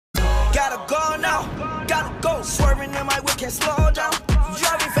Gotta go now, gotta go. Swerving in my whip, can't slow down.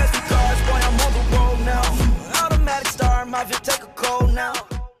 Driving fast with cars, boy, I'm on the road now. Automatic star, my fit take a cold now.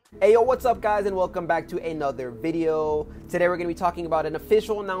 Hey yo, what's up guys, and welcome back to another video. Today we're going to be talking about an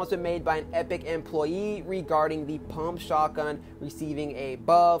official announcement made by an Epic employee regarding the pump shotgun receiving a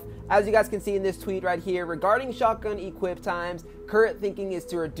buff. As you guys can see in this tweet right here, regarding shotgun equip times, current thinking is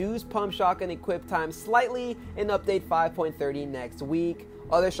to reduce pump shotgun equip time slightly in update 5.30 next week.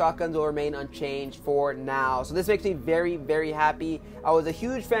 Other shotguns will remain unchanged for now. So this makes me very, very happy. I was a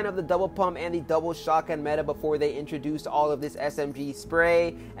huge fan of the double pump and the double shotgun meta before they introduced all of this SMG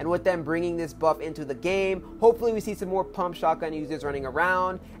spray. And with them bringing this buff into the game, hopefully we see some more pump shotgun users running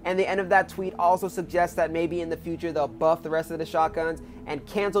around. And the end of that tweet also suggests that maybe in the future they'll buff the rest of the shotguns and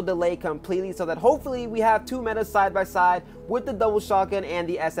cancel delay completely, so that hopefully we have two metas side by side with the double shotgun and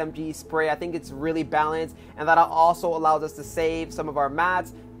the SMG spray. I think it's really balanced, and that also allows us to save some of our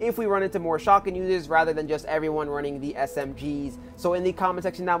mats if we run into more shotgun users rather than just everyone running the SMGs. So in the comment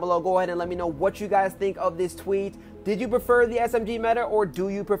section down below, go ahead and let me know what you guys think of this tweet. Did you prefer the SMG meta, or do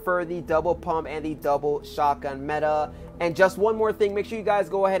you prefer the double pump and the double shotgun meta? And just one more thing, make sure you guys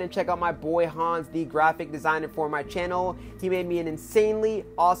go ahead and check out my boy Hans, the graphic designer for my channel. He made me an insanely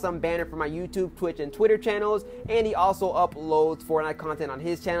awesome banner for my YouTube, Twitch, and Twitter channels, and he also uploads Fortnite content on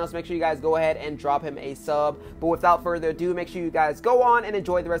his channel, so make sure you guys go ahead and drop him a sub. But without further ado, make sure you guys go on and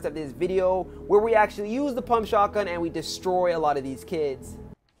enjoy the rest of this video, where we actually use the pump shotgun and we destroy a lot of these kids.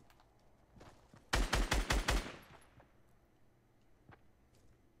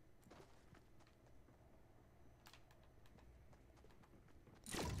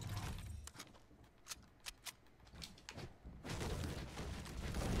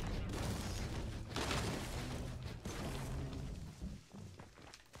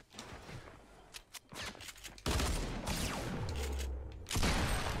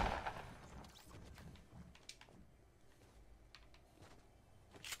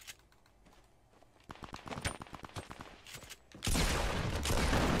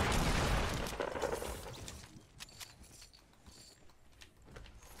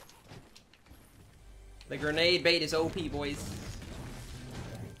 The grenade bait is OP, boys.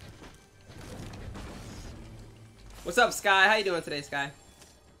 What's up, Sky? How you doing today, Sky?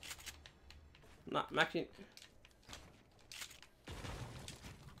 I'm actually...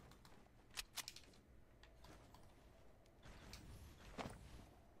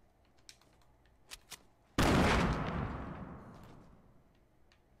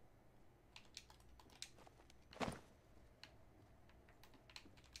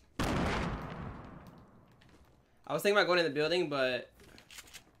 I was thinking about going in the building, but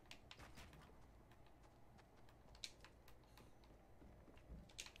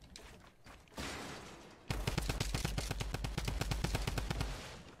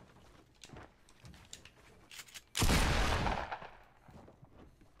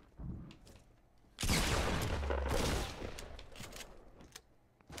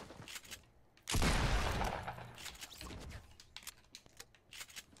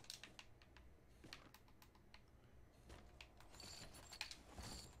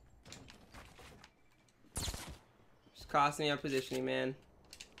costing me on positioning, man.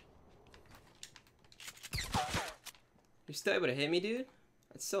 You're still able to hit me, dude?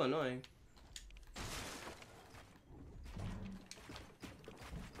 That's so annoying.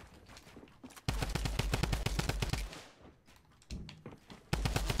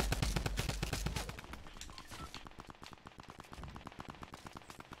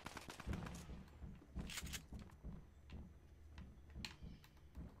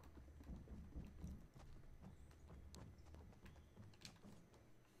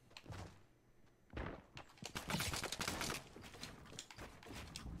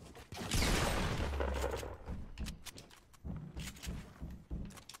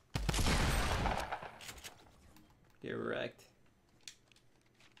 Get wrecked.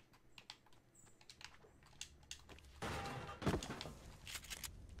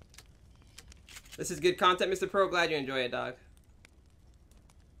 This is good content, Mr. Pro. Glad you enjoy it, dog.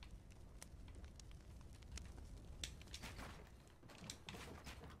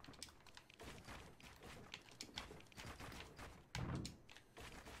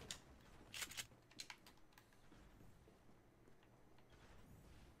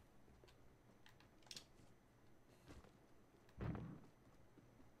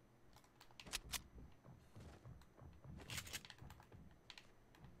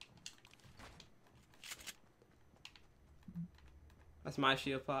 That's my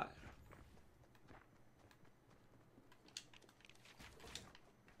shield pot.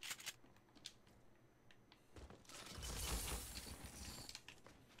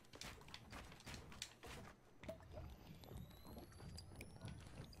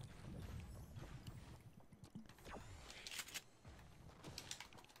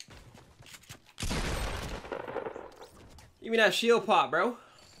 Give me that shield pop, bro.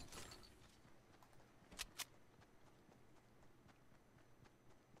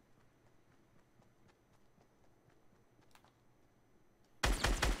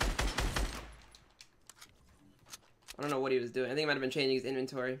 I don't know what he was doing. I think he might have been changing his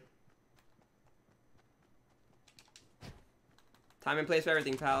inventory. Time and place for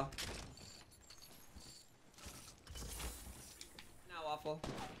everything, pal. Now, Waffle.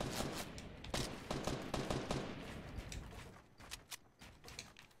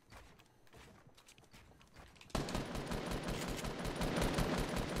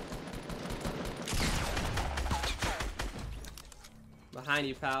 Behind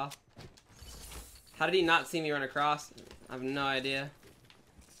you, pal. How did he not see me run across? I have no idea.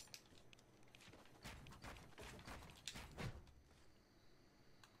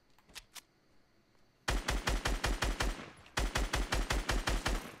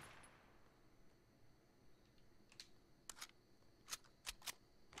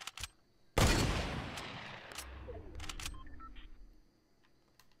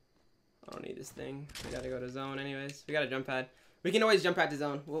 I don't need this thing. We gotta go to zone anyways. We got a jump pad. We can always jump pad to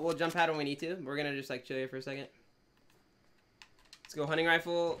zone. We'll jump pad when we need to. We're gonna just like chill here for a second. Let's go hunting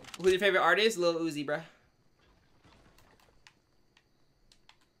rifle. Who's your favorite artist? Lil Uzi, bruh.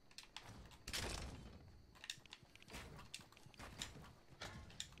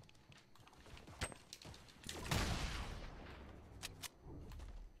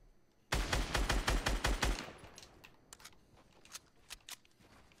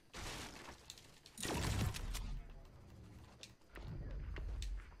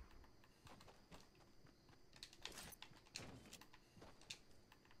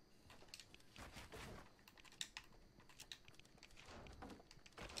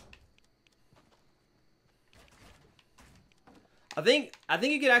 I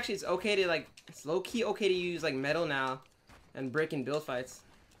think you could actually, it's okay to like, it's low key okay to use like metal now and brick in build fights.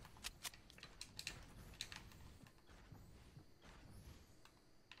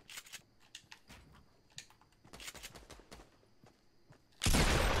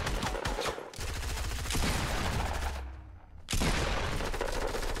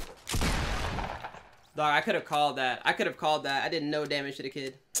 Dog, I could have called that. I could have called that. I did no damage to the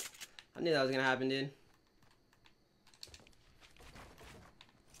kid. I knew that was gonna happen, dude.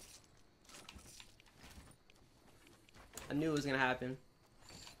 I knew it was gonna happen.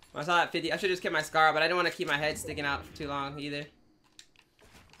 When I saw that 50, I should just kept my scar, but I didn't want to keep my head sticking out for too long either.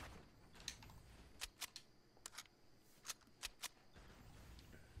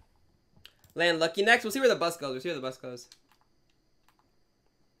 Land lucky next. We'll see where the bus goes. We'll see where the bus goes.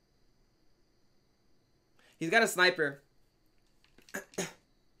 He's got a sniper.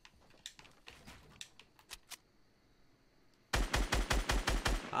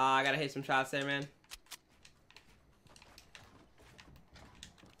 I gotta hit some shots there, man.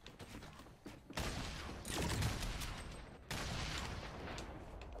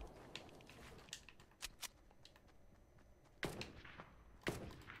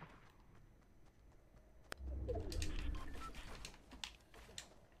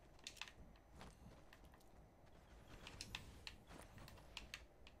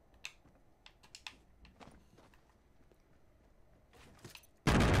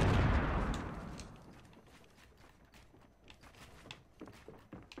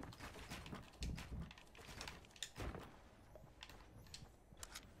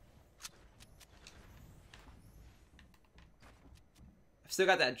 Still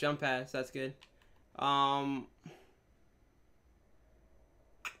got that jump pad, so that's good.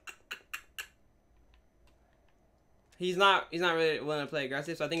 He's not really willing to play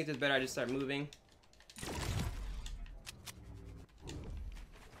aggressive, so I think it's just better I just start moving.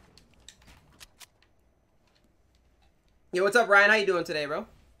 Yo, what's up, Ryan? How you doing today, bro?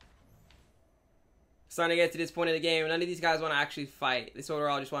 Starting to get to this point of the game. None of these guys want to actually fight. This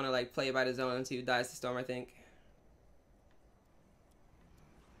overall just want to like play by the zone and see who dies to storm, I think.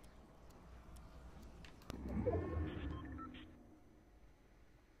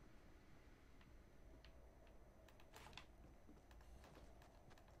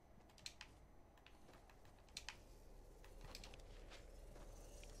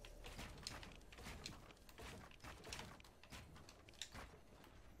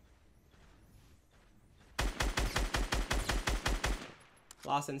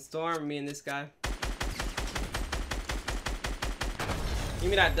 Lost in storm, me and this guy. Give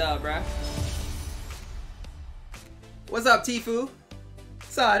me that dub, bruh. What's up, Tifu?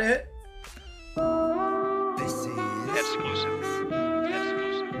 Saw it. This is Exclusive.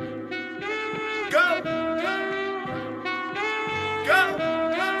 go.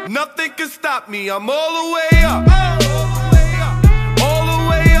 Go. Nothing can stop me. I'm all the way up.